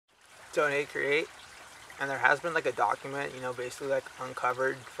donate, create. And there has been like a document, basically like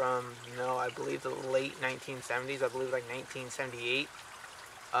uncovered from, I believe the late 1970s, I believe like 1978,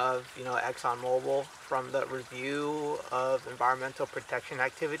 of, ExxonMobil, from the review of environmental protection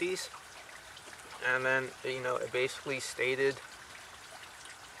activities. And then, it basically stated,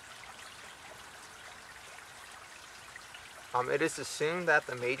 it is assumed that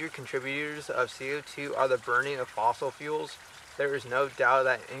the major contributors of CO2 are the burning of fossil fuels. There is no doubt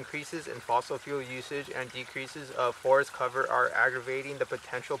that increases in fossil fuel usage and decreases of forest cover are aggravating the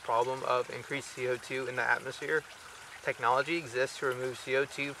potential problem of increased CO2 in the atmosphere. Technology exists to remove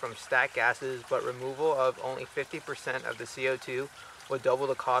CO2 from stacked gases, but removal of only 50% of the CO2 would double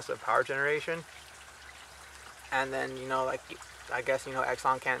the cost of power generation. And then, I guess,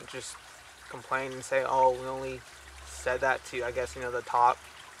 Exxon can't just complain and say, oh, we only said that to, I guess, the top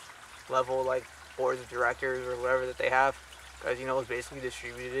level, like, boards of directors or whatever that they have. Because, it's basically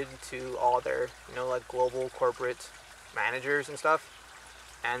distributed to all their, like, global corporate managers and stuff.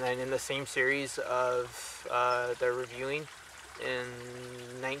 And then in the same series of their reviewing in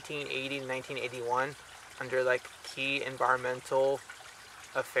 1980 and 1981, under like key environmental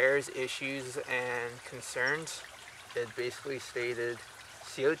affairs, issues, and concerns, it basically stated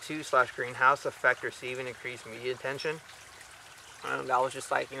CO2/greenhouse effect receiving increased media attention. That was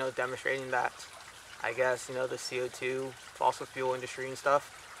just like, demonstrating that, I guess, the CO2 fossil fuel industry and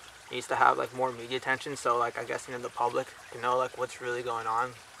stuff needs to have like more media attention, so like I guess the public can know like what's really going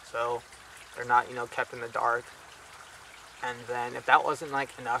on, so they're not kept in the dark. And then if that wasn't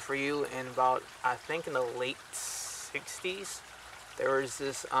like enough for you, in about, I think, in the late 60s, there was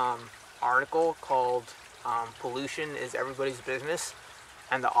this article called "Pollution is Everybody's Business,"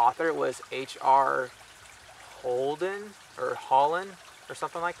 and the author was H.R. Holland or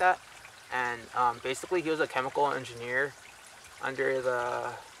something like that. And basically he was a chemical engineer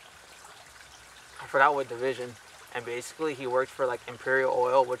under I forgot what division, and basically he worked for like Imperial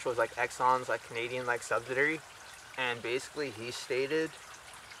Oil, which was like Exxon's like Canadian like subsidiary. And basically he stated,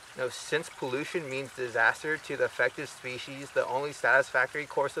 since pollution means disaster to the affected species, the only satisfactory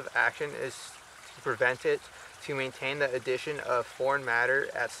course of action is to prevent it, to maintain the addition of foreign matter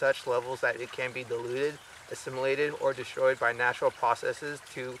at such levels that it can be diluted, assimilated, or destroyed by natural processes,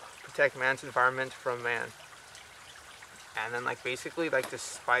 to protect man's environment from man. And then like basically like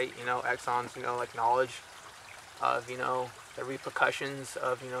despite Exxon's like knowledge of the repercussions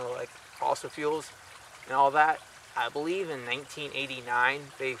of like fossil fuels and all that, I believe in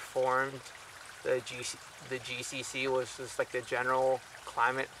 1989 they formed the GCC, was just like the General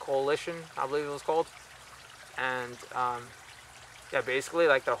Climate Coalition, I believe it was called. And yeah, basically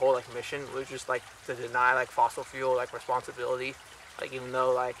like their whole like mission was just like to deny like fossil fuel like responsibility. Like, even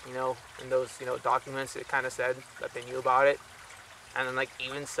though like in those documents it kind of said that they knew about it. And then like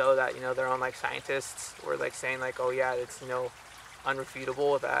even so that their own like scientists were like saying like, oh yeah, it's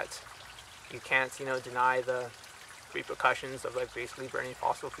unrefutable that you can't deny the repercussions of like basically burning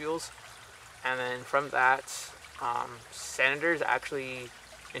fossil fuels. And then from that, senators actually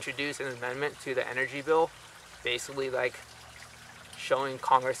introduced an amendment to the energy bill, basically like showing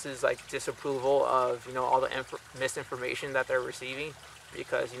Congress's like disapproval of all the misinformation that they're receiving,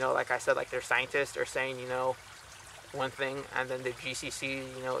 because like I said, like their scientists are saying one thing, and then the GCC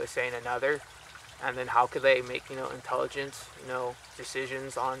is saying another. And then how could they make intelligent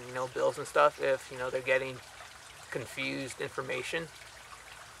decisions on bills and stuff if they're getting confused information?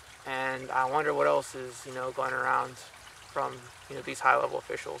 And I wonder what else is going around from these high level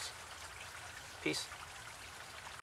officials. Peace.